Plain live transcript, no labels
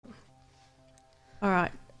All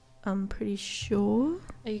right, I'm pretty sure.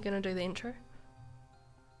 Are you going to do the intro?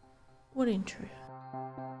 What intro?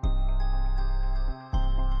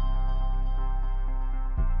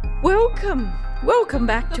 Welcome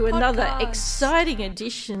back to another podcast. exciting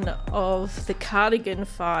edition of the Cardigan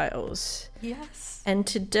Files. Yes. And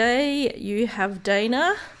today you have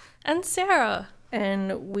Dana, And Sarah.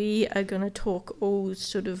 and we are going to talk all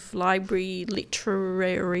sort of library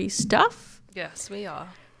literary stuff. Yes, we are.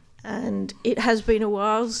 And it has been a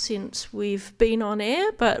while since we've been on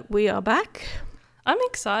air, but we are back. I'm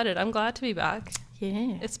excited. I'm glad to be back.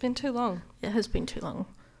 Yeah, It's been too long. it has been too long.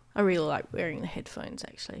 I really like wearing the headphones,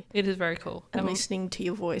 actually, It is very cool. and listening to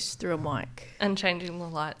your voice through a mic. And changing the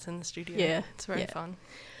lights in the studio. Yeah, It's very yeah. fun.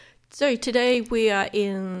 So today we are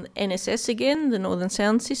in NSS again, the Northern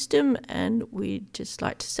Sound System, and we'd just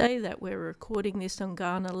like to say that we're recording this on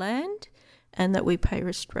Kaurna land and that we pay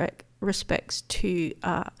respects to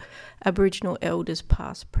Aboriginal elders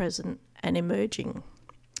past, present and emerging.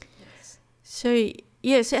 Yes. So,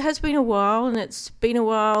 yes, it has been a while, and it's been a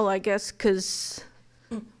while, I guess, because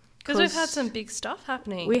Because we've had some big stuff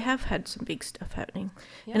happening. we have had some big stuff happening.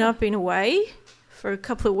 Yeah. And I've been away for a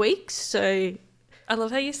couple of weeks, so I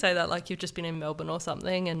love how you say that like you've just been in Melbourne or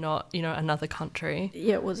something and not, another country.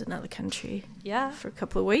 yeah, it was another country. Yeah. For a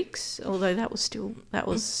couple of weeks, although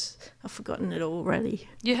I've forgotten it already.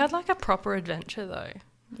 You had like a proper adventure though.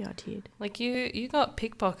 Yeah, I did. Like you got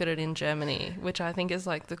pickpocketed in Germany, which I think is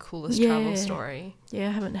like the coolest Yeah. travel story. Yeah,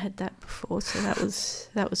 I haven't had that before, so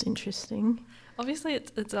that was interesting. Obviously,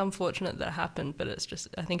 it's unfortunate that it happened, but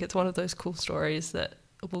I think it's one of those cool stories that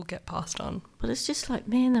will get passed on. But it's just like,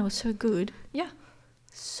 man, they were so good. Yeah.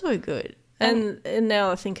 So good. And now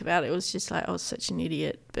I think about it, it was just like, I was such an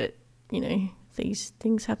idiot, but, these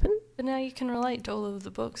things happen. But now you can relate to all of the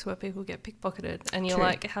books where people get pickpocketed and you're True.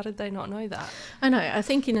 like, how did they not know that? I know, I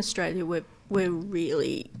think in Australia we're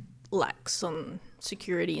really lax on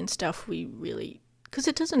security and stuff. We really, because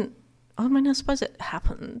it doesn't, I suppose it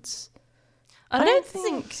happens. I don't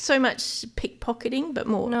think so much pickpocketing, but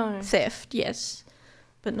more No. theft, yes,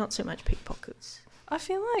 but not so much pickpockets. I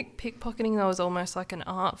feel like pickpocketing though is almost like an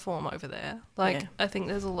art form over there. Like Yeah. I think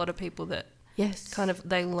there's a lot of people that Yes.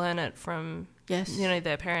 they learn it from Yes.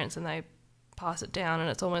 their parents and they pass it down, and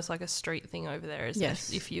it's almost like a street thing over there. Is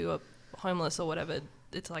Yes. if you are homeless or whatever,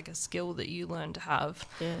 it's like a skill that you learn to have.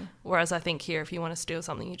 Yeah. Whereas I think here, if you want to steal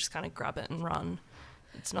something, you just kind of grab it and run.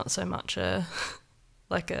 It's not so much a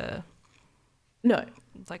No.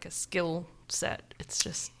 skill set. It's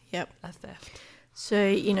just Yep. a theft.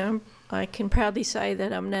 So, I can proudly say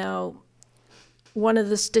that I'm now one of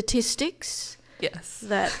the statistics Yes.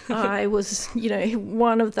 that I was,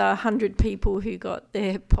 one of the 100 people who got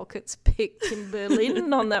their pockets picked in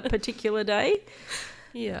Berlin on that particular day.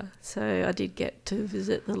 Yeah. So I did get to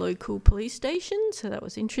visit the local police station, so that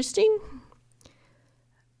was interesting.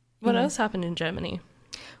 What Yeah. else happened in Germany?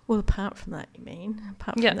 Well, apart from that, you mean?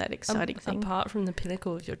 Apart from that exciting thing. Apart from the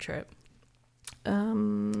pinnacle of your trip.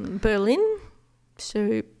 Berlin.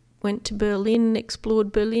 So went to Berlin,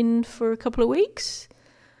 explored Berlin for a couple of weeks.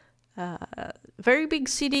 Very big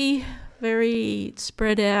city, very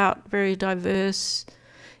spread out, very diverse.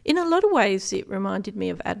 In a lot of ways, it reminded me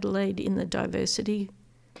of Adelaide in the diversity.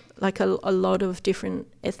 Like a lot of different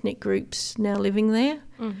ethnic groups now living there,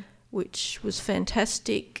 which was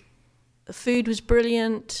fantastic. The food was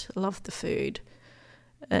brilliant. I loved the food.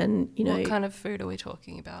 And, What kind of food are we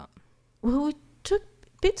talking about? well, we took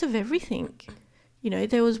bits of everything.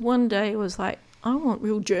 There was one day it was like, I want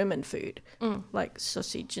real German food, like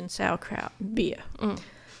sausage and sauerkraut and beer.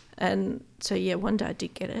 And so, yeah, one day I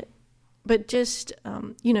did get it. But just,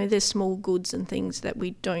 there's small goods and things that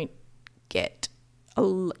we don't get.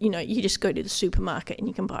 You just go to the supermarket and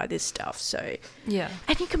you can buy this stuff. So, Yeah.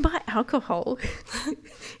 and you can buy alcohol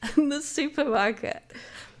in the supermarket.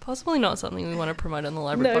 Possibly not something we want to promote on the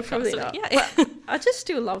library podcast. Probably not. Yeah. But I just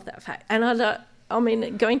still love that fact. And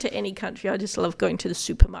going to any country, I just love going to the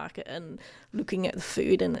supermarket and looking at the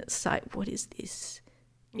food, and it's like, what is this?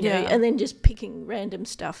 Yeah. And then just picking random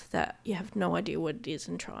stuff that you have no idea what it is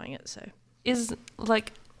and trying it. So,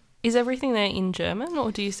 Is everything there in German,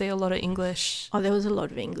 or do you see a lot of English? there was a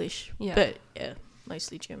lot of English, Yeah. but yeah,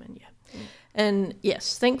 mostly German, yeah. And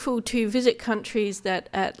yes, thankful to visit countries that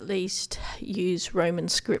at least use Roman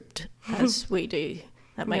script as we do.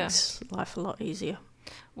 That makes life a lot easier.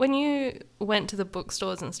 When you went to the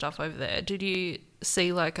bookstores and stuff over there, did you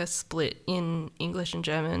see like a split in English and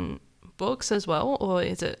German books as well, or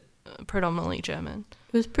is it predominantly German?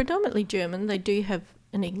 It was predominantly German. They do have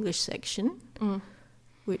an English section,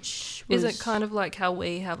 which was... Is it kind of like how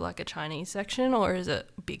we have like a Chinese section, or is it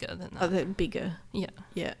bigger than that? they're bigger. Yeah.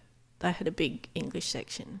 Yeah. they had a big English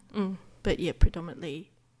section. Mm. But yeah,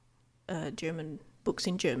 predominantly German books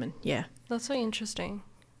in German. Yeah. That's so interesting.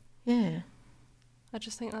 Yeah. I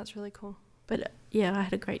just think that's really cool. But yeah, I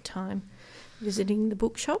had a great time visiting the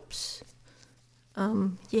bookshops.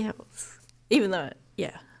 Yeah, even though,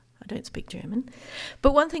 yeah, I don't speak German.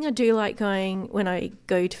 But one thing I do like going when I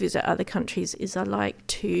go to visit other countries is I like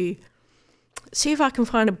to see if I can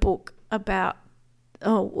find a book about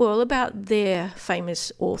their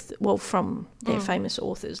famous author, from their famous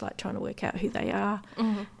authors, like trying to work out who they are,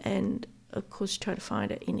 and of course try to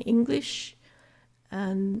find it in English,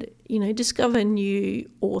 and discover new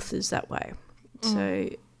authors that way. So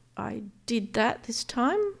I did that this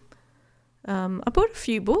time. I bought a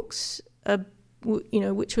few books,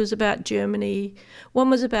 which was about Germany. One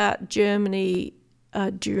was about Germany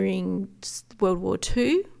during World War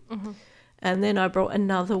II. And then I brought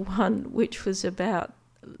another one which was about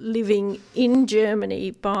living in Germany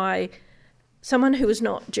by someone who was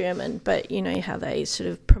not German, but how they sort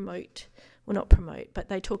of but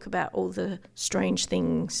they talk about all the strange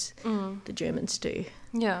things the Germans do.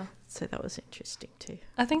 Yeah. So that was interesting too.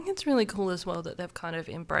 I think it's really cool as well that they've kind of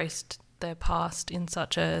embraced their past in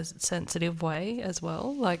such a sensitive way as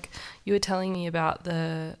well. Like you were telling me about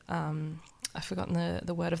the, I've forgotten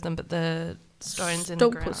the word of them, but the stones in the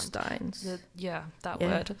ground. Stolpersteins. That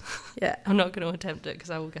word. Yeah. I'm not going to attempt it because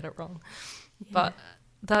I will get it wrong. Yeah. But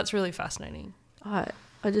that's really fascinating. I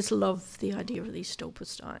just love the idea of these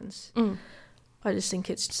Stolpersteins. I just think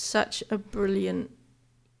it's such a brilliant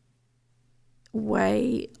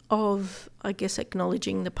way of, I guess,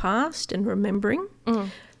 acknowledging the past and remembering.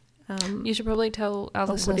 You should probably tell our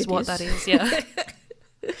listeners what that is. Yeah.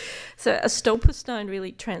 So a Stolperstein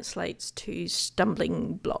really translates to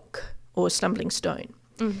stumbling block or stumbling stone.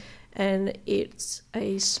 And it's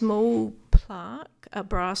a small plaque, a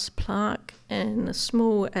brass plaque, and a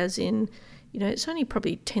small as in, it's only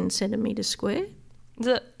probably 10 centimetres square. Is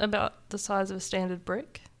it about the size of a standard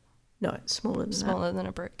brick? No, it's smaller than that. Smaller than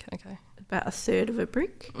a brick, okay. About a third of a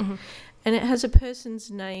brick. And it has a person's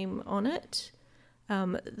name on it.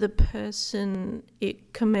 The person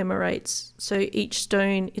it commemorates, so each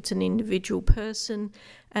stone, it's an individual person,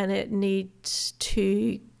 and it's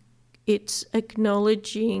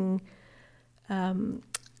acknowledging, the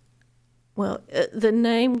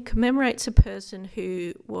name commemorates a person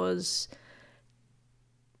who was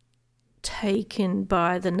taken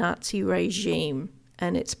by the Nazi regime,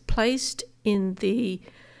 and it's placed in the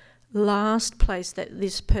last place that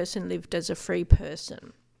this person lived as a free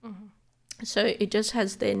person. So it just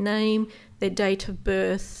has their name, their date of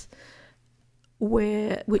birth,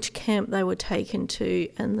 which camp they were taken to,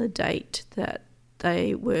 and the date that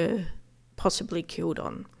they were possibly killed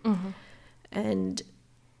on. And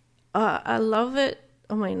I love it.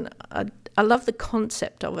 I mean, I love the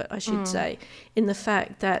concept of it, I should say, in the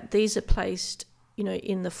fact that these are placed,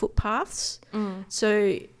 in the footpaths.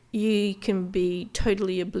 So you can be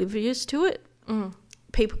totally oblivious to it.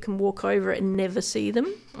 People can walk over it and never see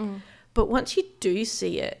them. But once you do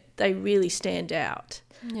see it, they really stand out.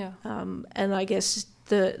 Yeah. And I guess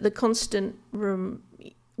the constant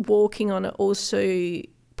walking on it also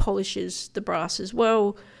polishes the brass as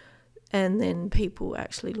well, and then people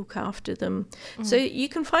actually look after them. So you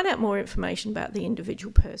can find out more information about the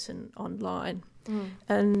individual person online.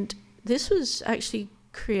 And this was actually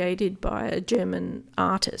created by a German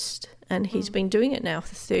artist, and he's been doing it now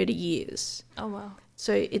for 30 years. Oh, wow.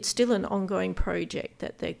 So it's still an ongoing project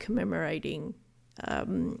that they're commemorating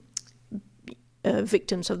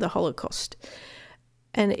victims of the Holocaust.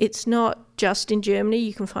 And it's not just in Germany.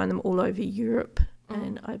 You can find them all over Europe.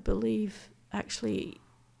 And I believe actually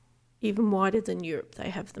even wider than Europe, they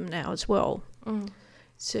have them now as well.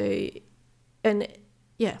 So, and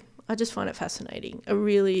yeah, I just find it fascinating. A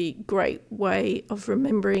really great way of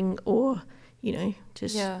remembering or,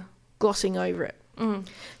 just glossing over it.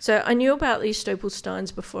 So I knew about these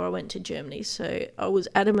Stolpersteins before I went to Germany, so I was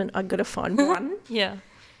adamant I'd got to find one. Yeah.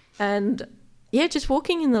 And yeah, just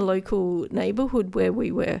walking in the local neighbourhood where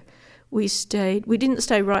we were, we didn't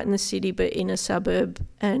stay right in the city but in a suburb,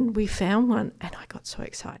 and we found one and I got so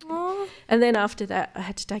excited. Aww. And then after that I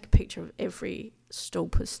had to take a picture of every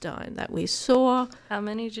Stolperstein that we saw. How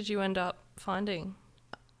many did you end up finding?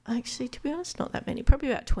 Actually, to be honest, not that many,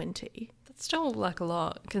 probably about 20. That's still like a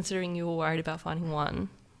lot, considering you were worried about finding one.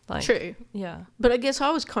 Like, true. Yeah. But I guess I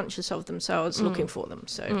was conscious of them, so I was looking for them.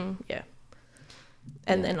 So, yeah.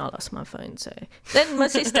 And then I lost my phone, so then my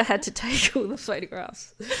sister had to take all the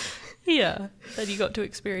photographs. Yeah. Then you got to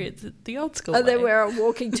experience it the old school and way. then we're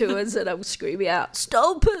walking to us and I'm screaming out,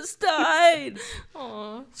 Stolperstein!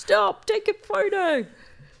 Aw. Stop, take a photo.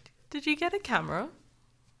 Did you get a camera?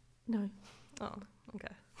 No. Oh,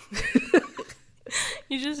 okay.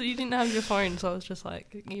 You didn't have your phone, so I was just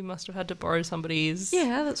like, you must have had to borrow somebody's.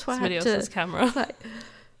 Yeah, that's why somebody I had else's to. camera. Like,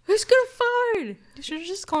 who's got a phone? You should have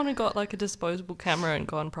just kind of got like a disposable camera and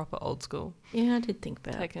gone proper old school. Yeah, I did think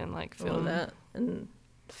about Taken like all film. that and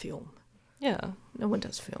film. Yeah. No one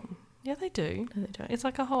does film. Yeah, they do. No, they don't. It's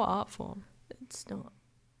like a whole art form. It's not.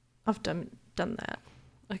 I've done that.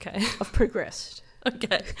 Okay. I've progressed.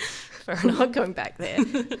 Okay. Fair I'm enough. not going back there.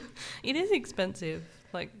 It is expensive,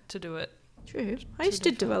 like, to do it. True. I used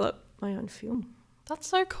to develop my own film. That's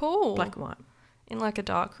so cool. Black and white. In like a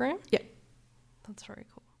dark room? Yeah. That's very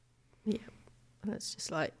cool. Yeah. And it's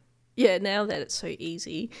just like, yeah, now that it's so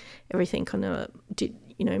easy, everything on a,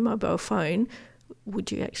 mobile phone,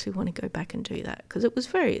 would you actually want to go back and do that? Because it was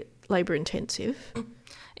very labour intensive.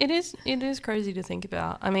 It is crazy to think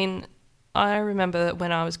about. I mean, I remember that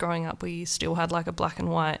when I was growing up, we still had like a black and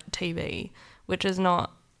white TV, which is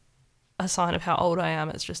not a sign of how old I am.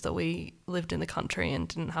 It's just that we lived in the country and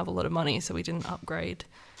didn't have a lot of money, so we didn't upgrade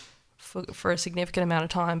for a significant amount of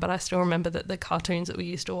time. But I still remember that the cartoons that we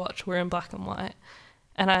used to watch were in black and white.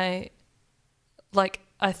 And I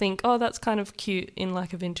think, oh, that's kind of cute in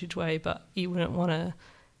like a vintage way, but you wouldn't want to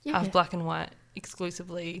have black and white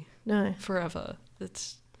exclusively forever.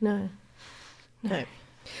 It's No.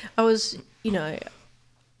 I was,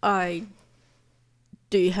 I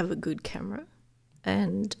do have a good camera,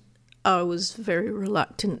 and I was very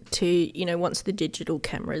reluctant to, once the digital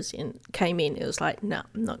cameras came in, it was like, no,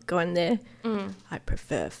 I'm not going there. I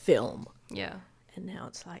prefer film. Yeah. And now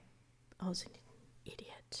it's like, I was an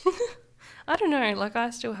idiot. I don't know, like I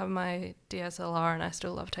still have my DSLR and I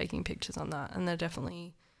still love taking pictures on that, and they're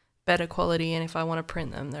definitely better quality, and if I want to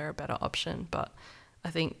print them, they're a better option. But I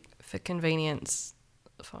think for convenience,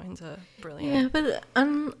 phones are brilliant. Yeah, but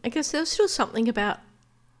I guess there's still something about,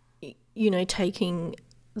 taking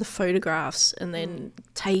the photographs and then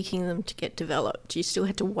taking them to get developed. You still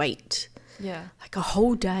had to wait. Yeah. Like a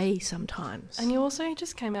whole day sometimes. And you also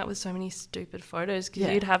just came out with so many stupid photos because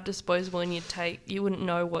Yeah. you'd have disposable and you wouldn't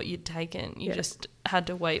know what you'd taken. You just had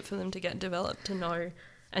to wait for them to get developed to know.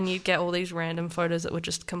 And you'd get all these random photos that were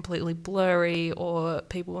just completely blurry, or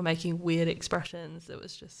people were making weird expressions. It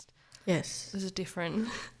was just... Yes. It was a different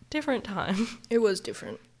time. It was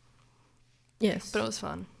different. Yes. But it was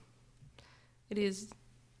fun. It is...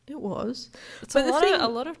 It was. It's But a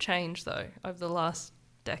lot of change, though, over the last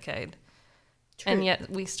decade. True. And yet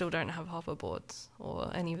we still don't have hoverboards or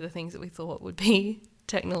any of the things that we thought would be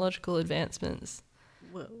technological advancements.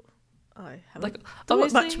 Well, I haven't Like, thought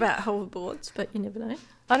obviously, much about hoverboards, but you never know.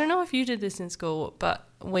 I don't know if you did this in school, but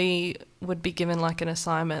we would be given like an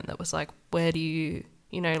assignment that was like, where do you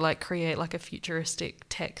create like a futuristic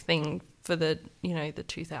tech thing for the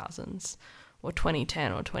 2000s or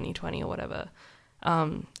 2010 or 2020 or whatever.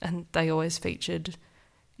 And they always featured,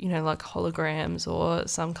 like holograms or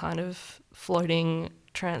some kind of floating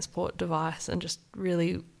transport device and just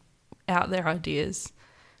really out there ideas.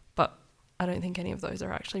 But I don't think any of those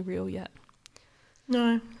are actually real yet.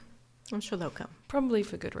 No. I'm sure they'll come. Probably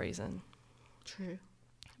for good reason. True.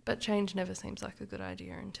 But change never seems like a good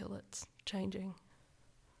idea until it's changing.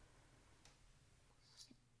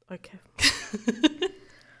 Okay.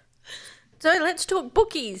 So let's talk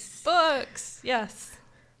bookies. Books, yes.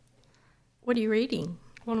 What are you reading?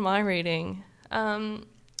 What am I reading? I've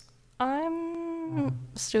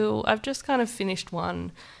just kind of finished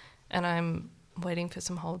one and I'm waiting for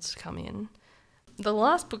some holds to come in. The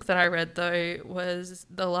last book that I read, though, was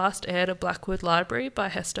The Last Heir to Blackwood Library by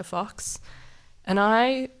Hester Fox, and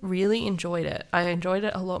I really enjoyed it. I enjoyed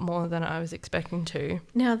it a lot more than I was expecting to.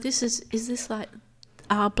 Now, is this like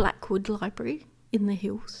our Blackwood Library in the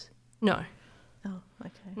hills? No. Oh,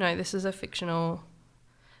 okay. No, this is a fictional...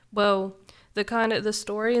 Well, the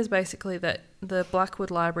story is basically that the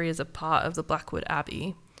Blackwood Library is a part of the Blackwood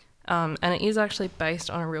Abbey, and it is actually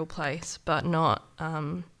based on a real place, but not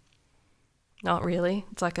really.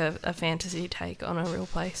 It's like a fantasy take on a real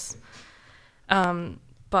place.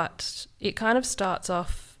 But it kind of starts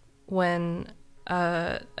off when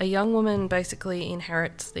a young woman basically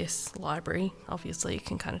inherits this library. Obviously, you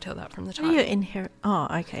can kind of tell that from the title. You inherit... Oh,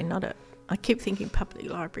 okay, not a... I keep thinking public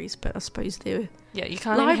libraries, but I suppose they're... Yeah, you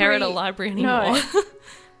can't inherit a library anymore. No.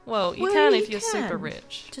 Well, you can if you're super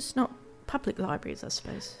rich. Just not public libraries, I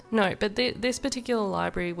suppose. No, but this particular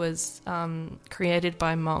library was created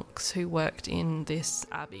by monks who worked in this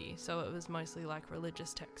abbey, so it was mostly like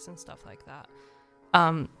religious texts and stuff like that.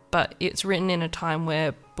 But it's written in a time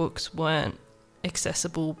where books weren't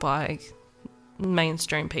accessible by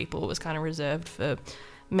mainstream people. It was kind of reserved for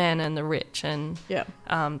men and the rich and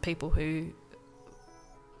people who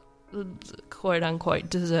quote unquote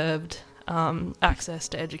deserved access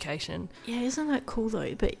to education. Yeah, isn't that cool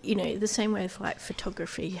though? But, you know, the same way with like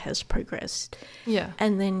photography has progressed. Yeah.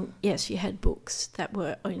 And then, yes, you had books that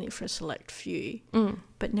were only for a select few,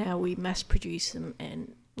 but now we mass produce them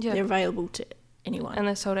and they're available to anyone. And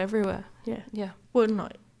they're sold everywhere. Yeah. Yeah.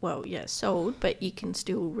 Sold, but you can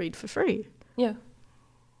still read for free. Yeah.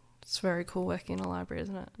 It's very cool working in a library,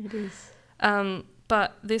 isn't it? It is.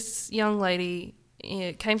 But this young lady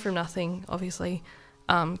came from nothing, obviously,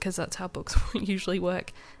 because that's how books usually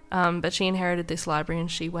work. But she inherited this library and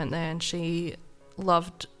she went there and she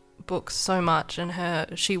loved books so much, and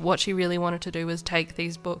what she really wanted to do was take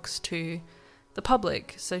these books to the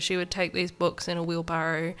public. So she would take these books in a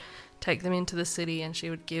wheelbarrow, take them into the city, and she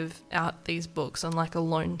would give out these books on like a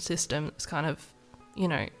loan system. It's kind of, you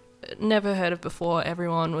know, never heard of before.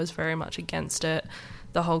 Everyone was very much against it.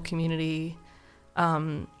 The whole community,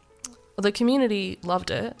 the community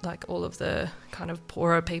loved it, like all of the kind of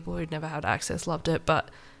poorer people who'd never had access loved it, but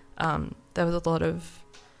there was a lot of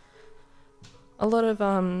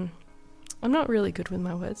I'm not really good with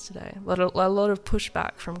my words today, a lot of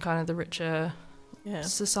pushback from kind of the richer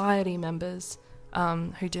society members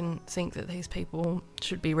who didn't think that these people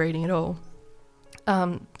should be reading at all.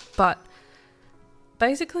 But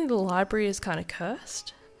basically the library is kind of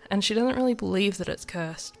cursed, and she doesn't really believe that it's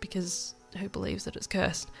cursed, because who believes that it's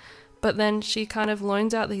cursed? But then she kind of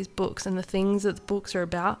loans out these books, and the things that the books are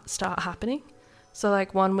about start happening. So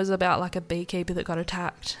like one was about like a beekeeper that got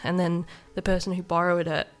attacked, and then the person who borrowed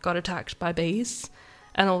it got attacked by bees,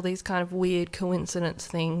 and all these kind of weird coincidence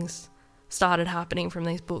things started happening from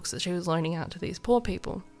these books that she was loaning out to these poor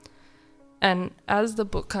people. And as the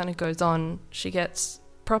book kind of goes on, she gets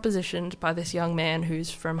propositioned by this young man who's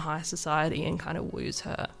from high society and kind of woos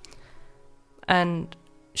her. And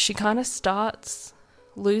she kind of starts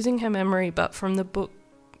losing her memory, but from the book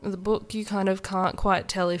you kind of can't quite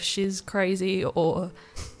tell if she's crazy or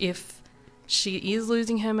if she is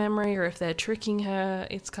losing her memory or if they're tricking her.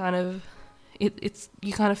 It's kind of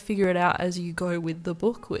you kind of figure it out as you go with the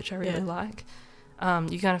book, which I really like.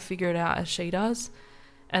 You kind of figure it out as she does.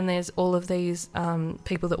 And there's all of these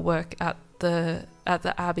people that work at the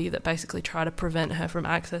Abbey that basically try to prevent her from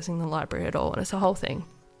accessing the library at all, and it's a whole thing.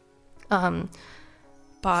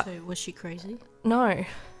 But so was she crazy? No.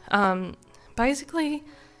 Basically,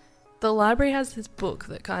 the library has this book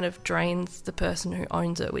that kind of drains the person who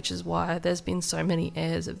owns it, which is why there's been so many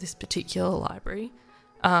heirs of this particular library,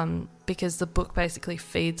 because the book basically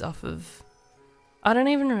feeds off of... I don't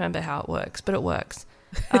even remember how it works, but it works.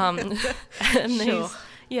 And sure.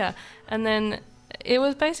 And then it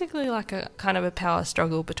was basically like a kind of a power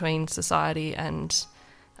struggle between society and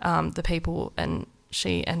the people, and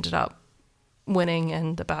she ended up winning,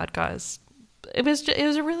 and the bad guys... It was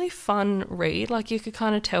a really fun read. Like, you could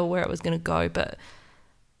kind of tell where it was going to go, but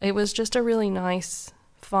it was just a really nice,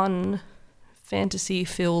 fun,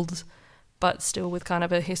 fantasy-filled, but still with kind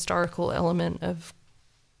of a historical element of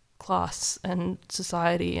class and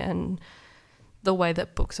society and the way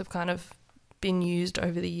that books have kind of been used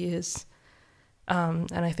over the years. And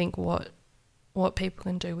I think what people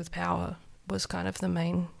can do with power was kind of the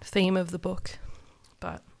main theme of the book.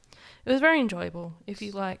 But it was very enjoyable. If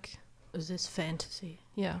you like... Was this fantasy?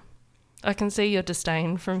 Yeah. I can see your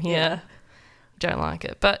disdain from here. You don't like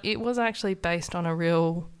it. But it was actually based on a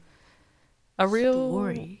real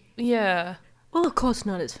story. Yeah. Well, of course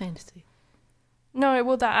not, it's fantasy. No,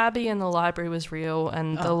 well, the Abbey and the library was real,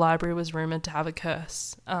 and the library was rumoured to have a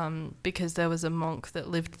curse, because there was a monk that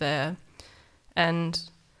lived there. And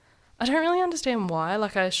I don't really understand why.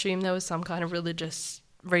 Like, I assume there was some kind of religious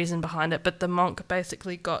reason behind it, but the monk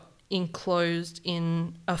basically got enclosed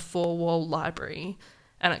in a 4-wall library,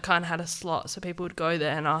 and it kind of had a slot, so people would go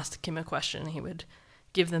there and ask him a question and he would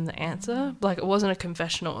give them the answer. Like, it wasn't a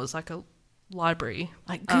confessional, it was like a library,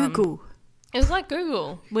 like Google. It was like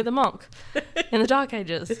Google with a monk in the Dark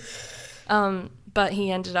Ages. But he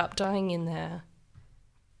ended up dying in there,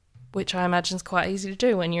 which I imagine is quite easy to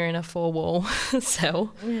do when you're in a 4-wall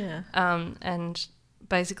cell. Yeah. And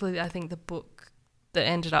basically I think the book that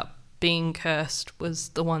ended up being cursed was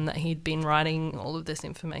the one that he'd been writing all of this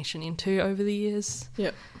information into over the years.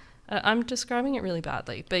 Yep. I'm describing it really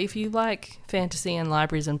badly, but if you like fantasy and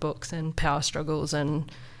libraries and books and power struggles,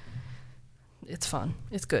 and it's fun,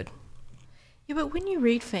 it's good. Yeah, but when you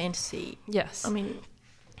read fantasy... Yes. I mean,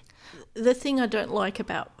 the thing I don't like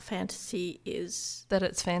about fantasy is... That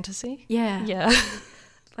it's fantasy? Yeah. Yeah.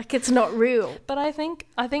 Like, it's not real. But I think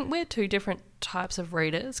we're two different types of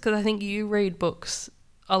readers, because I think you read books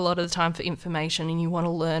a lot of the time for information and you want to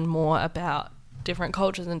learn more about different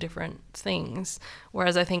cultures and different things,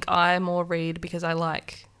 whereas I think I more read because I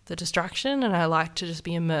like the distraction, and I like to just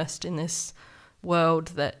be immersed in this world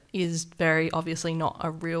that is very obviously not a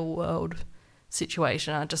real world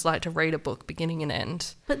situation. I just like to read a book beginning and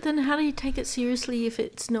end. But then how do you take it seriously if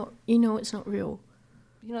it's not, it's not real?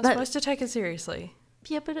 You're not supposed to take it seriously.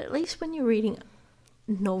 Yeah, but at least when you're reading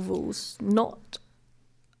novels, not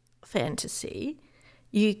fantasy,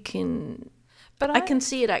 you can... But I can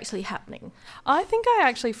see it actually happening. I think I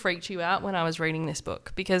actually freaked you out when I was reading this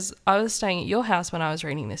book, because I was staying at your house when I was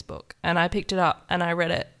reading this book, and I picked it up and I read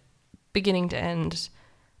it beginning to end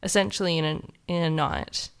essentially in a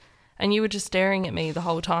night. And you were just staring at me the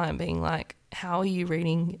whole time being like, how are you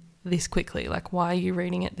reading this quickly? Like, why are you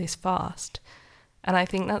reading it this fast? And I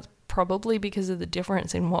think that's probably because of the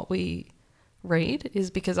difference in what we read, is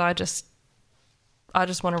because I just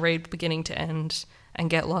want to read beginning to end and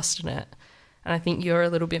get lost in it. And I think you're a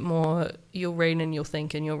little bit more, you'll read and you'll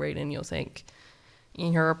think, and you'll read and you'll think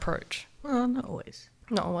in your approach. Well, not always.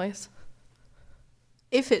 Not always.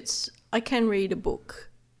 I can read a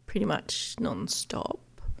book pretty much non-stop.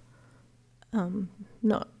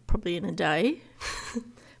 Not probably in a day.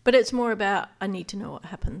 But it's more about, I need to know what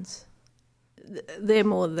happens. They're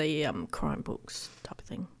more the crime books type of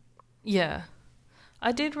thing. Yeah.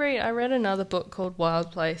 I read another book called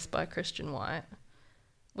Wild Place by Christian White,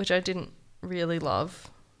 which I didn't really love.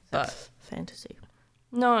 That's fantasy.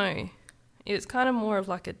 No. It's kind of more of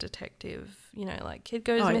like a detective, like kid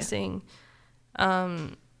goes missing. Yeah.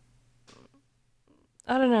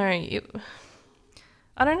 I don't know.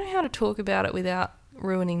 I don't know how to talk about it without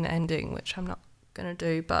ruining the ending, which I'm not going to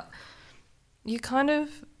do, but you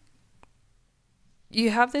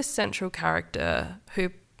have this central character who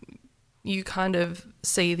you kind of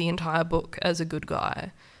see the entire book as a good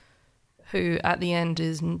guy, who at the end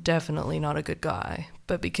is definitely not a good guy,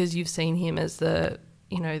 but because you've seen him as the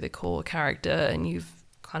core character and you've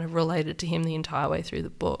kind of related to him the entire way through the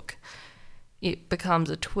book, it becomes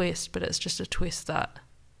a twist, but it's just a twist that,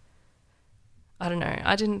 I don't know,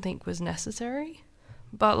 I didn't think was necessary.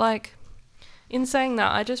 But like, in saying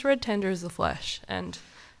that, I just read Tender as the Flesh, and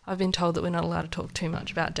I've been told that we're not allowed to talk too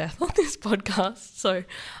much about death on this podcast, so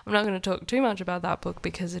I'm not going to talk too much about that book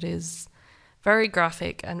because it is very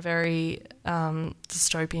graphic and very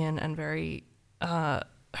dystopian and very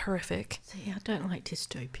horrific. See, I don't like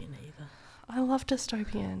dystopian either. I love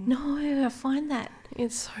dystopian. No, I find that...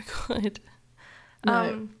 It's so good.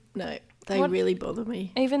 No, they really bother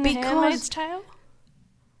me. Even The Handmaid's Tale?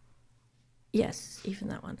 Yes, even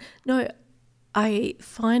that one. No, I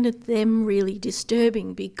find them really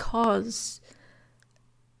disturbing because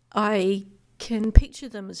I can picture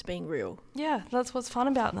them as being real. Yeah, that's what's fun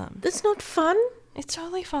about them. That's not fun. It's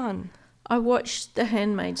totally fun. I watched The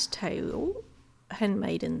Handmaid's Tale,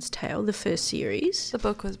 the first series. The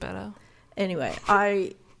book was better. Anyway,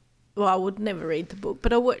 I would never read the book,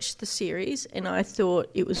 but I watched the series and I thought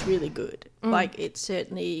it was really good. Like, it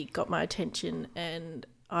certainly got my attention and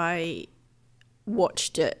I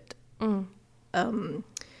watched it,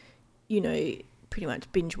 pretty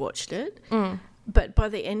much binge watched it. But by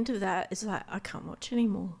the end of that, it's like, I can't watch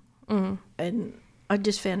anymore. And I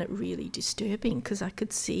just found it really disturbing because I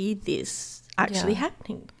could see this actually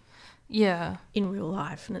happening. Yeah. In real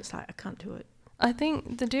life, and it's like, I can't do it. I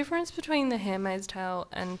think the difference between The Handmaid's Tale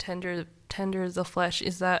and Tender as the Flesh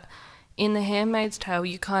is that in The Handmaid's Tale,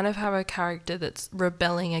 you kind of have a character that's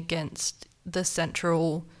rebelling against the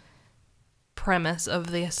central premise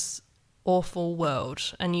of this awful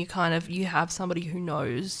world, and you have somebody who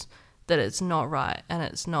knows that it's not right and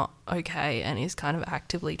it's not okay and is kind of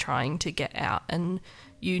actively trying to get out, and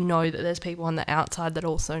that there's people on the outside that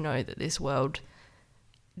also know that this world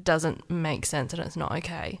doesn't make sense and it's not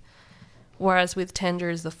okay. Whereas with Tender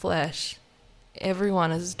as the Flesh,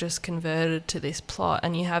 everyone is just converted to this plot,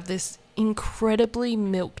 and you have this incredibly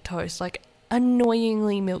milquetoast, like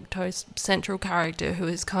annoyingly milquetoast central character who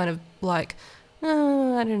is kind of like,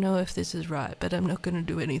 oh, I don't know if this is right, but I'm not going to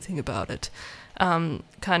do anything about it, kind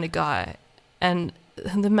of guy. And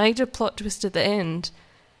the major plot twist at the end,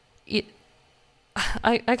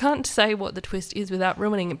 I can't say what the twist is without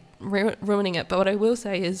ruining it, but what I will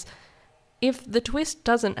say is, if the twist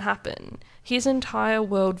doesn't happen, his entire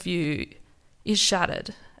worldview is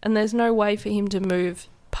shattered, and there's no way for him to move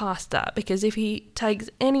past that, because if he takes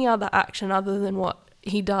any other action other than what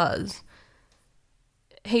he does,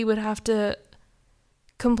 he would have to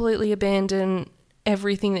completely abandon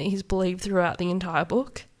everything that he's believed throughout the entire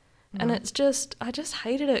book. And it's just, I just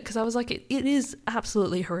hated it because I was like, it is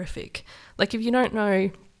absolutely horrific. Like, if you don't know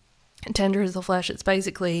Tender as the Flesh, it's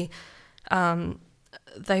basically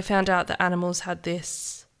they found out that animals had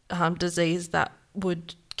this disease that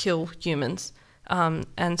would kill humans.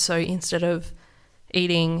 And so instead of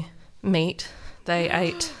eating meat. They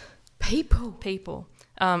ate People.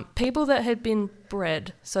 people that had been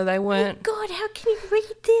bred, so they weren't. Oh God, how can you read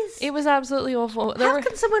this? It was absolutely awful. How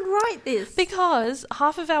can someone write this? Because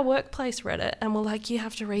half of our workplace read it and were like, you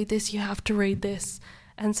have to read this, you have to read this.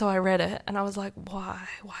 And so I read it and I was like, why?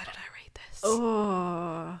 Why did I read this?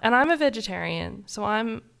 Oh. And I'm a vegetarian, so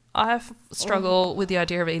I struggle with the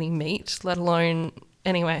idea of eating meat, let alone.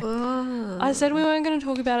 Anyway, I said we weren't going to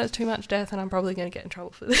talk about it. It's too much death and I'm probably going to get in trouble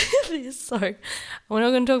for this. So we're not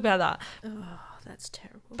going to talk about that. Oh, that's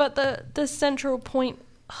terrible. But the central point,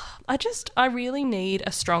 I really need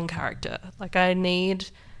a strong character. Like, I need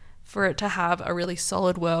for it to have a really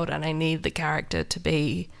solid world, and I need the character to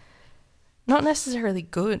be not necessarily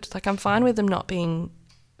good. Like, I'm fine with them not being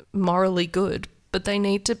morally good, but they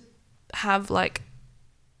need to have, like,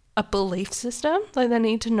 a belief system. Like, they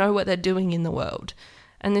need to know what they're doing in the world.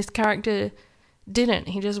 And this character didn't.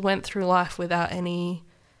 He just went through life without any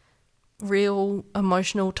real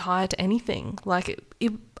emotional tie to anything. Like,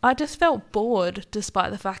 I just felt bored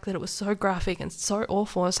despite the fact that it was so graphic and so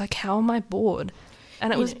awful. I was like, how am I bored?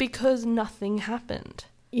 And it was because nothing happened.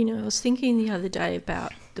 You know, I was thinking the other day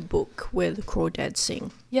about the book Where the Crawdads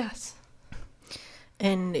Sing. Yes.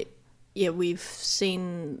 And yeah, we've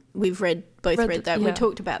read that. Yeah. We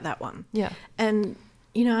talked about that one. Yeah. And,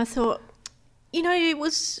 you know, I thought, you know, it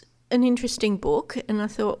was an interesting book, and I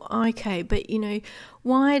thought, okay, but, you know,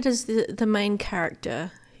 why does the main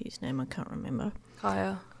character, whose name I can't remember,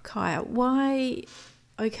 Kaya, why,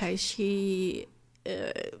 okay, she,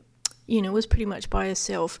 you know, was pretty much by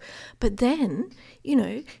herself, but then, you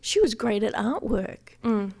know, she was great at artwork,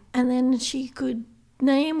 and then she could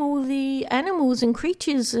name all the animals and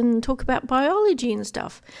creatures and talk about biology and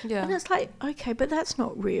stuff. Yeah. And it's like, okay, but that's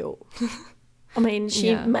not real. I mean,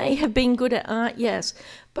 she may have been good at art, yes,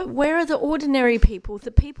 but where are the ordinary people, the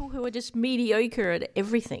people who are just mediocre at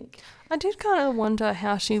everything? I did kind of wonder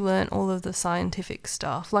how she learnt all of the scientific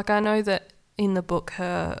stuff. Like, I know that in the book,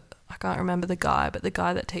 I can't remember the guy, but the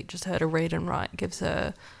guy that teaches her to read and write gives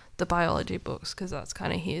her the biology books because that's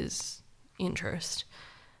kind of his interest.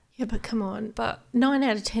 Yeah, but come on. But 9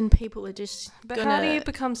 out of 10 people are just how do you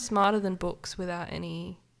become smarter than books without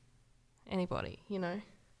anybody, you know?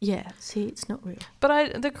 Yeah, see, it's not real. But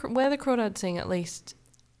Where the Crawdads Sing, at least,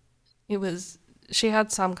 she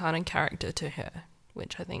had some kind of character to her,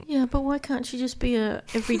 which I think. Yeah, but why can't she just be a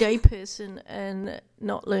everyday person and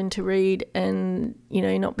not learn to read and, you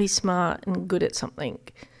know, not be smart and good at something?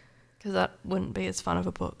 Because that wouldn't be as fun of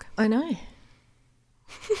a book. I know.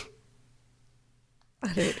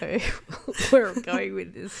 I don't know where I'm going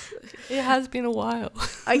with this. It has been a while.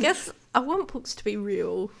 I guess I want books to be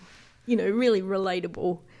real, you know, really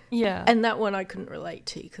relatable. Yeah. And that one I couldn't relate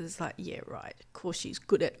to because it's like, yeah, right, of course she's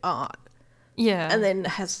good at art. Yeah. And then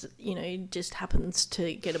has, you know, just happens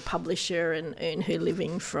to get a publisher and earn her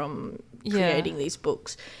living from creating these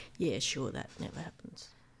books. Yeah, sure, that never happens.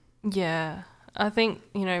 Yeah. I think,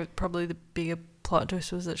 you know, probably the bigger plot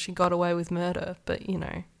twist was that she got away with murder, but, you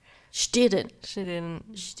know. She didn't. She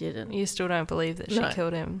didn't. You You still don't believe that she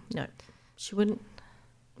killed him? No, she wouldn't.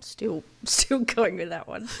 Still going with that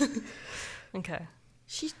one. Okay.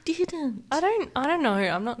 She didn't. I don't know.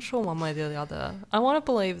 I'm not sure one way or the other. I want to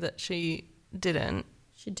believe that she didn't.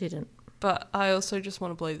 She didn't. But I also just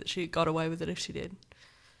want to believe that she got away with it if she did.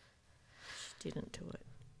 She didn't do it.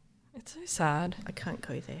 It's so sad. I can't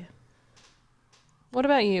go there. What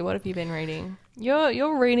about you? What have you been reading?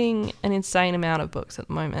 You're reading an insane amount of books at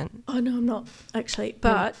the moment. Oh, no, I'm not, actually.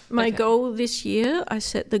 But my goal this year, I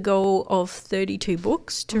set the goal of 32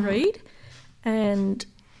 books to read, and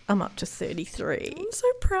I'm up to 33. I'm so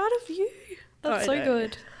proud of you. That's so know.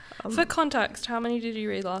 good. For context, how many did you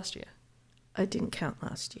read last year? I didn't count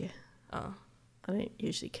last year. Oh. I don't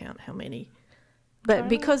usually count how many. But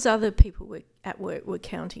because other people at work were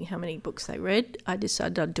counting how many books they read, I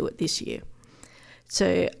decided I'd do it this year.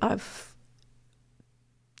 So I've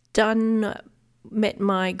met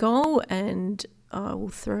my goal, and I will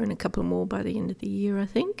throw in a couple more by the end of the year, I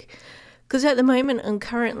think. Because at the moment I'm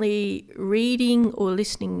currently reading or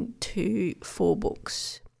listening to 4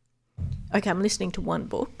 books. Okay, I'm listening to 1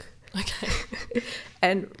 book. Okay.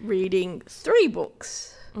 And reading 3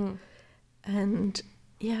 books. Mm. And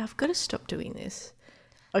yeah, I've got to stop doing this.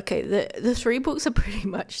 Okay, the 3 books are pretty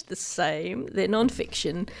much the same. They're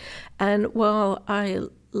non-fiction. And while I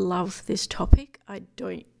love this topic, I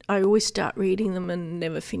always start reading them and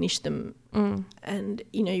never finish them. Mm. And,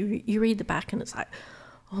 you know, you read the back and it's like,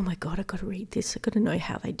 oh my God, I've got to read this. I've got to know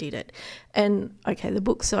how they did it. And, okay, the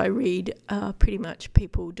books I read are pretty much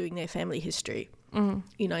people doing their family history. Mm.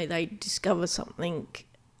 You know, they discover something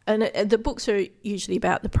And the books are usually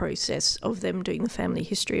about the process of them doing the family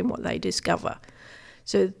history and what they discover.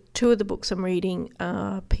 So 2 of the books I'm reading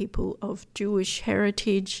are people of Jewish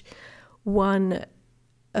heritage. One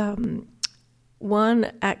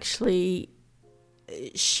actually,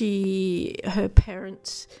 her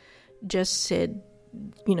parents just said,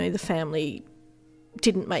 the family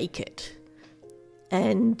didn't make it.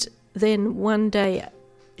 And then one day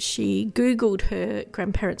she Googled her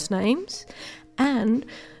grandparents' names and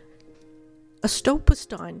a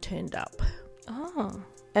Stolperstein turned up. Oh.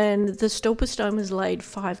 And the Stolperstein was laid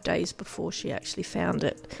 5 days before she actually found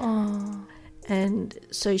it. Oh. And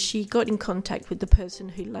so she got in contact with the person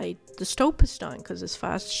who laid the Stolperstein, because as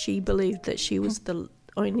far as she believed that she was the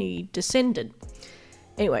only descendant.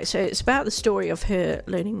 Anyway, so it's about the story of her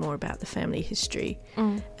learning more about the family history.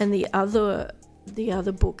 And the other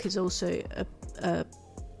book is also a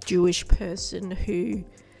Jewish person who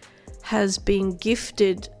has been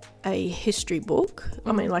gifted a history book,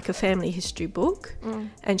 like a family history book,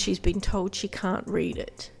 and she's been told she can't read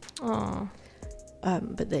it. Oh.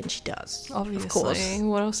 But then she does. Obviously. Of course.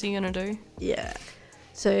 What else are you going to do? Yeah.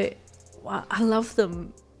 So I love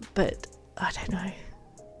them, but I don't know.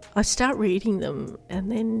 I start reading them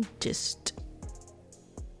and then just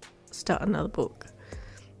start another book.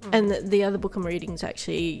 And the other book I'm reading is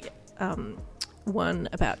actually one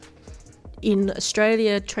about in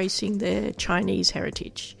Australia tracing their Chinese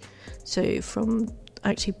heritage. So from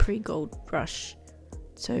actually pre-gold rush.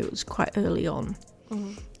 So it was quite early on.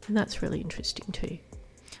 And that's really interesting too.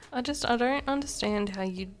 I don't understand how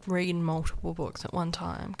you read multiple books at one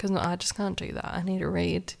time, because I just can't do that. I need to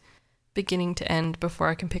read beginning to end before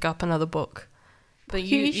I can pick up another book. But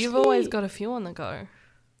you've always got a few on the go.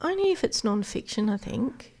 Only if it's non-fiction, I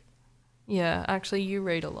think. Yeah, actually you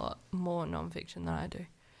read a lot more non-fiction than I do.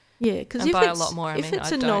 Yeah, because if a lot more, if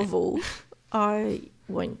it's a novel, I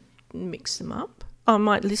won't mix them up. I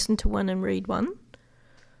might listen to one and read one.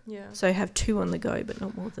 Yeah. So have 2 on the go, but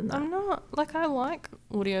not more than that. I like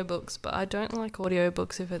audiobooks, but I don't like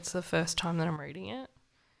audiobooks if it's the first time that I'm reading it,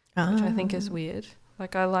 which I think is weird.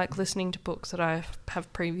 Like, I like listening to books that I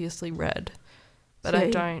have previously read, but I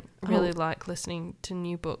don't really like listening to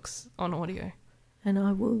new books on audio. And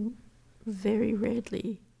I will very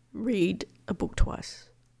rarely read a book twice.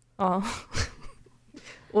 Oh.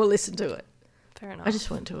 Or listen to it. Fair enough. I just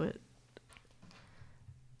won't do it.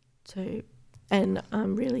 So... And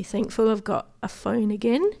I'm really thankful I've got a phone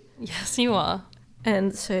again. Yes, you are.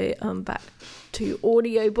 And so I'm back to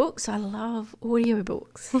audiobooks. I love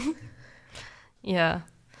audiobooks. Yeah.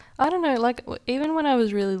 I don't know, like, even when I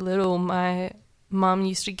was really little, my mum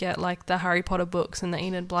used to get, like, the Harry Potter books and the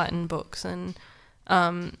Enid Blyton books and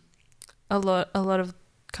a lot of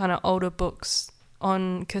kind of older books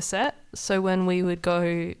on cassette. So when we would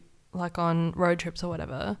go, like, on road trips or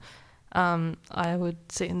whatever, I would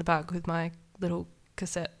sit in the back with my little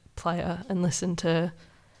cassette player and listen to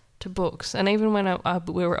books. And even when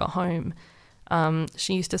we were at home,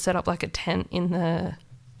 she used to set up like a tent in the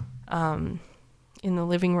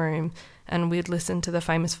living room, and we'd listen to the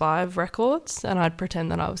Famous Five records, and I'd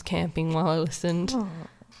pretend that I was camping while I listened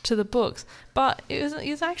to the books. But it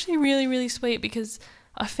was actually really, really sweet, because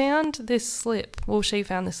I found this slip. Well, she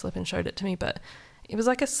found this slip and showed it to me, but it was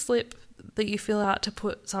like a slip that you fill out to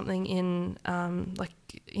put something in,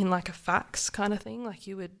 like a fax kind of thing. Like,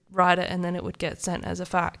 you would write it and then it would get sent as a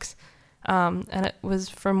fax. And it was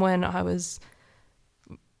from when I was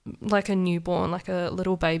like a newborn, like a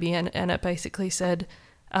little baby, and it basically said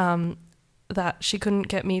that she couldn't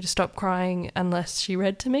get me to stop crying unless she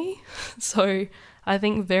read to me. So I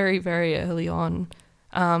think very, very early on,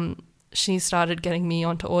 she started getting me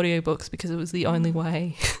onto audiobooks, because it was the only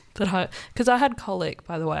way that because I had colic,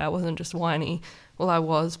 by the way. I wasn't just whiny. Well, I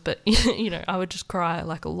was, but I would just cry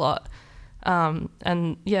like a lot.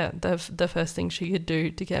 And yeah, the first thing she could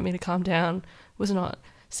do to get me to calm down was not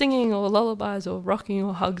singing or lullabies or rocking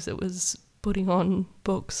or hugs. It was putting on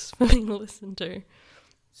books for me to listen to.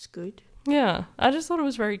 It's good. Yeah, I just thought it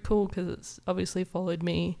was very cool, because it's obviously followed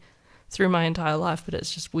me through my entire life, but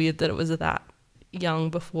it's just weird that it was that young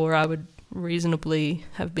before I would reasonably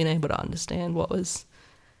have been able to understand what was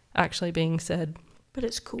actually being said. But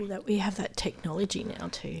it's cool that we have that technology now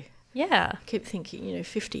too. Yeah. I keep thinking,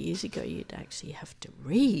 50 years ago you'd actually have to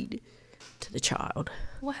read to the child.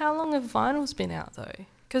 Well, how long have vinyls been out though?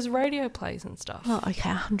 Because radio plays and stuff. Oh, okay,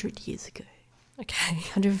 100 years ago. Okay.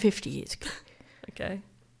 150 years ago. Okay.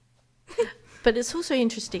 But it's also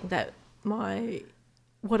interesting that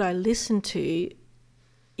what I listen to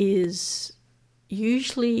is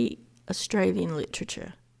usually Australian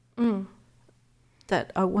literature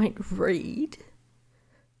that I won't read,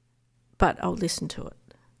 but I'll listen to it.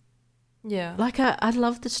 Yeah. Like, I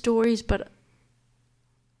love the stories, but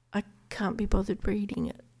I can't be bothered reading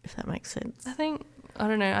it, if that makes sense. I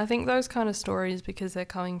don't know. I think those kind of stories, because they're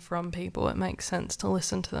coming from people, it makes sense to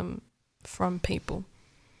listen to them from people.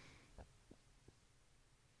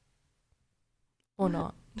 Or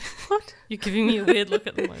not. What? You're giving me a weird look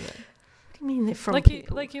at the moment. What do you mean they're from Like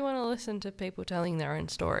people? you want to listen to people telling their own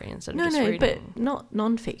story instead of No, just no, reading. but not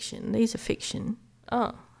non-fiction. These are fiction.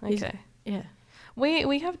 Oh, These- okay. Yeah,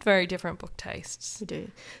 We have very different book tastes. we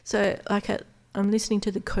do. So, like, I'm listening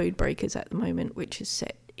to The Code Breakers at the moment, which is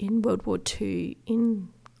set in World War II in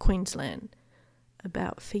Queensland,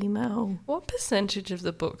 about female... What percentage of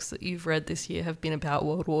the books that you've read this year have been about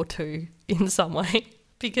World War II in some way?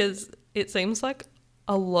 Because it seems like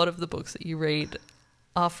a lot of the books that you read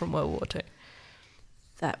are from World War II.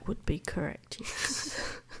 That would be correct, yes.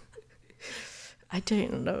 I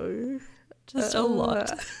don't know. Just a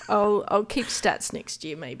lot. I'll keep stats next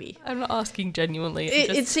year, maybe. I'm not asking genuinely.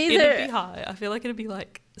 It's It'd either... be high. I feel like it'd be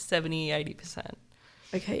like 70, 80%.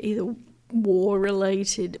 Okay, either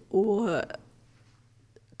war-related or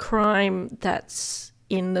crime that's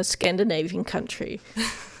in the Scandinavian country.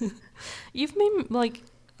 You've been, like,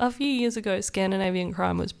 a few years ago, Scandinavian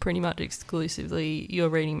crime was pretty much exclusively your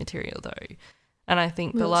reading material, though. And I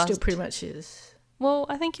think Well, it still pretty much is. Well,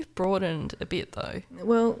 I think you've broadened a bit, though,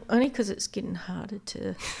 Well, only because it's getting harder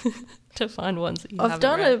to... to find ones that you I've haven't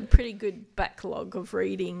done read. a pretty good backlog of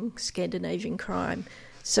reading Scandinavian crime.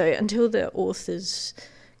 So until the authors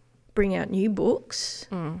bring out new books,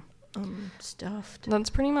 I'm stuffed. That's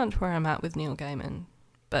pretty much where I'm at with Neil Gaiman.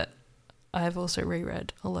 But I have also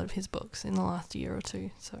reread a lot of his books in the last year or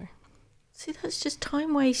two, so... See, that's just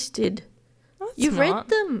time wasted. No, it's You've not. read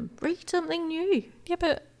them. Read something new. Yeah,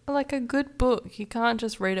 but like a good book, you can't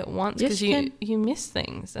just read it once Yes, because you you miss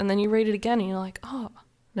things. And then you read it again and you're like, oh,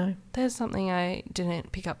 No. there's something I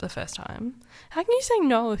didn't pick up the first time. How can you say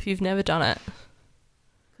no if you've never done it?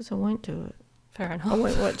 Because I won't do it. Fair I enough.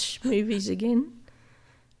 won't watch movies again.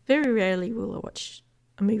 Very rarely will I watch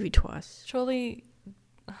a movie twice. Surely...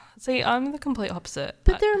 See, I'm the complete opposite.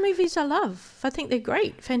 But there are movies I love. I think they're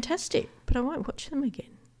great, fantastic, but I won't watch them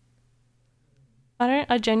again.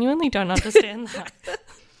 I genuinely don't understand that.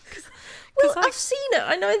 Well, I've seen it.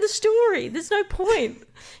 I know the story. There's no point.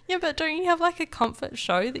 Yeah, but don't you have like a comfort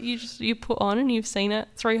show that you put on and you've seen it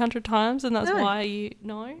 300 times and that's No. why you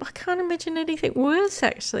know? I can't imagine anything worse,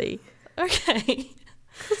 actually. Okay.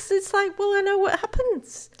 Because it's like, well, I know what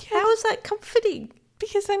happens. Yeah. How is that comforting?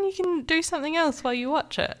 Because then you can do something else while you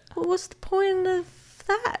watch it. Well, what's the point of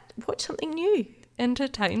that? Watch something new.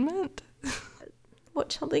 Entertainment.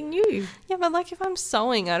 Watch something new. Yeah, but like if I'm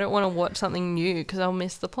sewing, I don't want to watch something new because I'll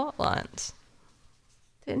miss the plot lines.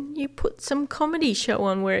 Then you put some comedy show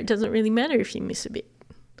on where it doesn't really matter if you miss a bit.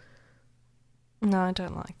 No, I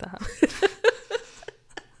don't like that.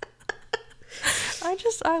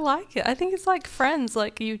 I like it. I think it's like Friends.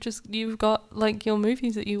 Like you've got like your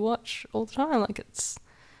movies that you watch all the time. Like it's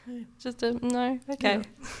just a no. Okay.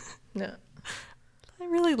 No. I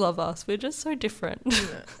really love us. We're just so different.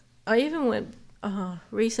 No. I even went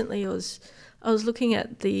recently. I was looking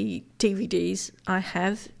at the DVDs I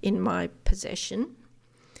have in my possession.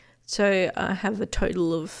 So I have a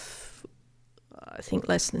total of, I think,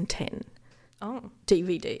 less than 10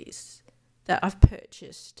 DVDs that I've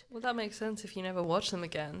purchased. Well, that makes sense if you never watch them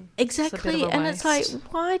again. Exactly, It's a bit of a and it's like, waste.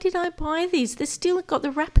 why did I buy these? They've still got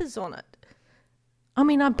the wrappers on it. I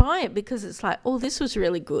mean, I buy it because it's like, oh, this was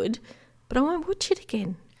really good, but I won't watch it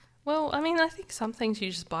again. Well, I mean, I think some things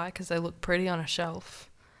you just buy because they look pretty on a shelf.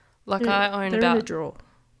 Like Yeah, I own they're in a about... drawer.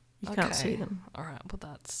 You can't see them. All right, well,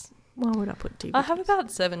 that's... Why would I put DVDs? I have about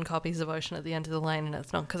 7 copies of Ocean at the End of the Lane, and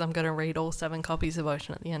it's not because I'm going to read all 7 copies of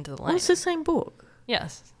Ocean at the End of the Lane. Well, it's the same book.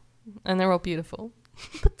 Yes, and they're all beautiful.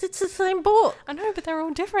 But it's the same book. I know, but they're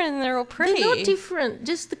all different and they're all pretty. They're not different.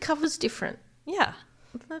 Just the cover's different. Yeah,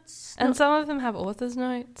 That's and not... some of them have author's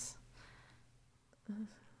notes.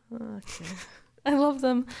 Okay. I love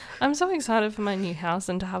them. I'm so excited for my new house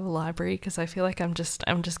and to have a library because I feel like I'm just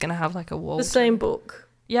gonna have like a wall. The same book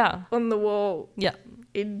Yeah, on the wall. yeah,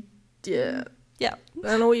 Yeah. yeah,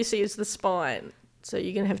 And all you see is the spine. So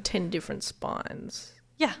you're going to have 10 different spines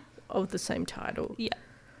yeah, of the same title. yeah.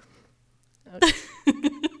 Okay.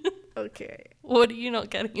 Okay. What are you not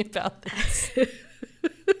getting about this?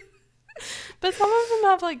 But some of them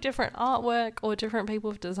have like different artwork, or different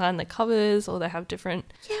people have designed the covers, or they have different.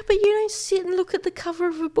 Yeah, but you don't sit and look at the cover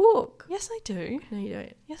of a book. Yes, I do. No, you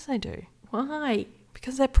don't. Yes, I do. Why?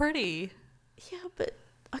 Because they're pretty. Yeah, but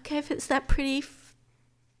okay, if it's that pretty,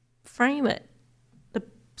 frame it.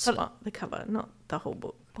 The cover, not the whole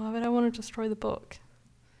book. Why would I want to destroy the book?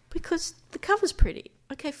 Because the cover's pretty.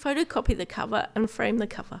 Okay, photocopy the cover and frame the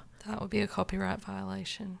cover. That would be a copyright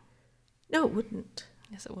violation. No, it wouldn't.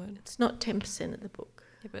 Yes, it would. It's not 10% of the book.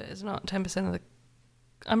 Yeah, but it's not 10% of the...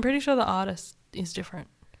 I'm pretty sure the artist is different.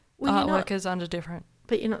 Well, Artwork is under different.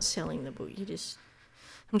 But you're not selling the book.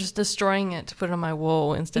 I'm just destroying it to put it on my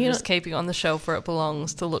wall instead of You're just keeping it on the shelf where it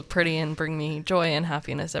belongs to look pretty and bring me joy and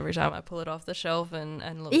happiness every time I pull it off the shelf and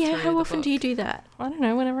look through Yeah, how the often book. do you do that? I don't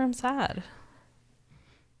know, whenever I'm sad.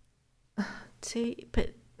 See,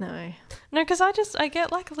 but no. No, because I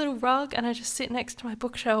get like a little rug and I just sit next to my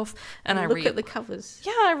bookshelf and I look at the covers.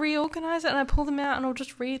 Yeah, I reorganize it and I pull them out and I'll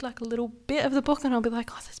just read like a little bit of the book and I'll be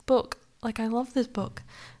like, oh, this book, like I love this book.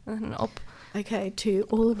 And then Okay, to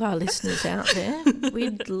all of our listeners out there,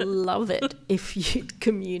 we'd love it if you'd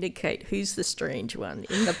communicate who's the strange one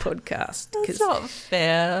in the podcast. That's not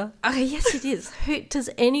fair. Okay, yes, it is. Does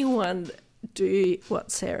anyone do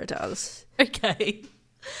what Sarah does? Okay.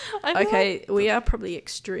 Okay, we are probably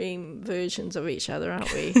extreme versions of each other,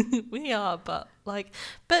 aren't we? We are, but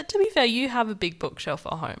to be fair, you have a big bookshelf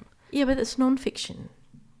at home. Yeah, but it's non-fiction.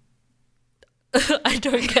 I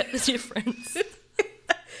don't get the difference.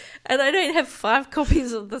 And I don't have 5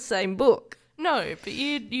 copies of the same book. No, but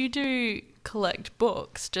you do collect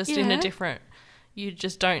books, just in a different... You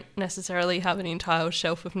just don't necessarily have an entire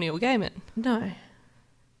shelf of Neil Gaiman. No.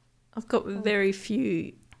 I've got very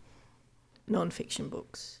few non-fiction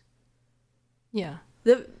books. Yeah.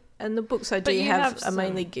 And the books I do have are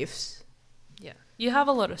mainly gifts. Yeah. You have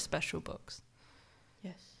a lot of special books.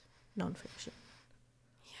 Yes. Non-fiction.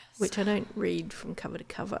 Yes. Which I don't read from cover to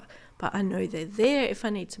cover, but I know they're there if I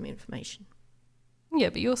need some information. Yeah,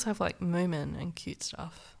 but you also have like Moomin and cute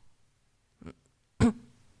stuff.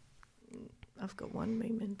 I've got one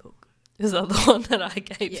Moomin book. Is that the one that I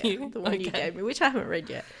gave you? The one you gave me, which I haven't read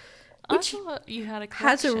yet. Which I thought you had a collection,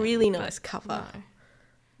 has a really nice cover.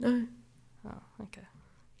 No. Oh, okay.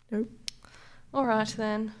 Nope. All right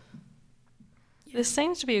then. This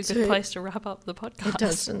seems to be a good place to wrap up the podcast. It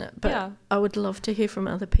does, doesn't it? But I would love to hear from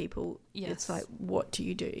other people. Yes. It's like, what do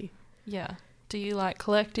you do? Yeah. Do you like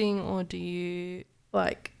collecting or do you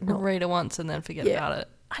like not read it once and then forget about it?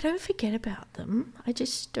 I don't forget about them. I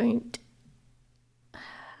just don't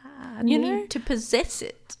need to possess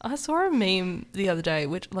it. I saw a meme the other day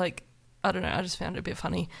which, like, I don't know, I just found it a bit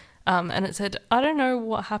funny. And it said, I don't know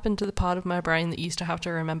what happened to the part of my brain that used to have to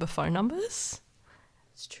remember phone numbers.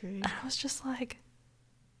 It's true. And I was just like,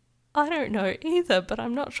 I don't know either, but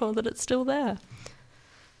I'm not sure that it's still there.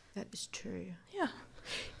 That is true. Yeah.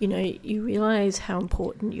 You know, you realise how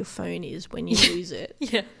important your phone is when you lose it.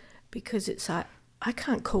 Yeah. Because it's like, I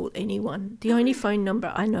can't call anyone. The only phone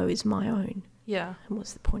number I know is my own. Yeah. And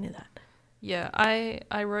what's the point of that? Yeah,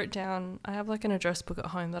 I wrote down, I have like an address book at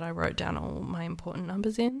home that I wrote down all my important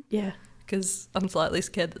numbers in. Yeah. Because I'm slightly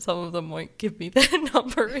scared that some of them won't give me their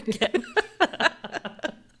number again.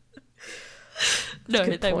 No,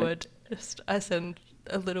 they would. Just I send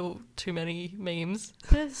a little too many memes.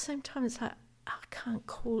 But at the same time, it's like, I can't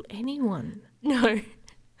call anyone. No,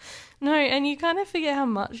 and you kind of forget how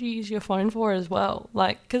much you use your phone for as well.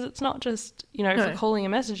 Like, because it's not just, for calling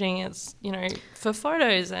and messaging. It's, for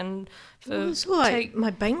photos and for... It's like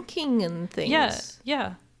my banking and things.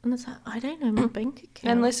 Yeah. And it's like, I don't know my bank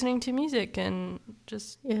account. And listening to music and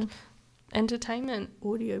just entertainment.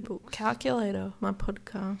 Audiobooks. Calculator. My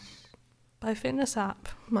podcast. My fitness app.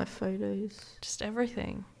 My photos. Just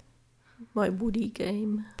everything. My Woody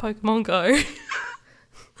game. Pokemon Go.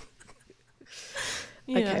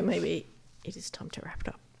 Okay, maybe it is time to wrap it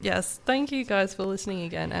up. Yes, thank you guys for listening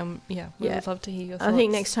again. We would love to hear your thoughts. I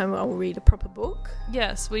think next time I'll read a proper book.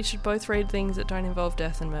 Yes, we should both read things that don't involve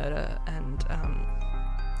death and murder, and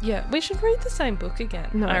we should read the same book again.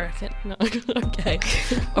 No. I reckon. No. Okay.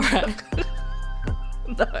 All right.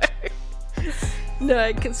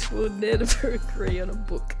 No, because we'll never agree on a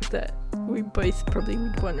book that we both probably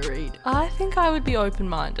would want to read. I think I would be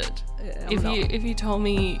open-minded if you told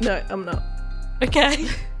me. No, I'm not. Okay.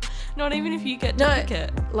 Not even if you get to pick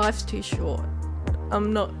it. Life's too short.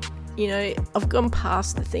 I'm not, I've gone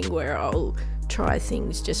past the thing where I'll try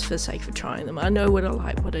things just for the sake of trying them. I know what I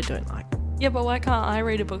like, what I don't like. Yeah, but why can't I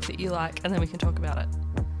read a book that you like and then we can talk about it?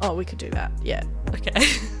 Oh, we could do that, yeah. Okay.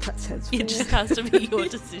 That sounds fair. It just has to be your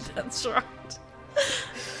decision. That's right.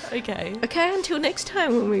 Okay. Okay, until next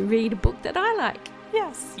time when we read a book that I like.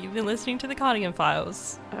 Yes, you've been listening to The Cardigan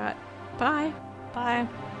Files. All right, bye. Bye.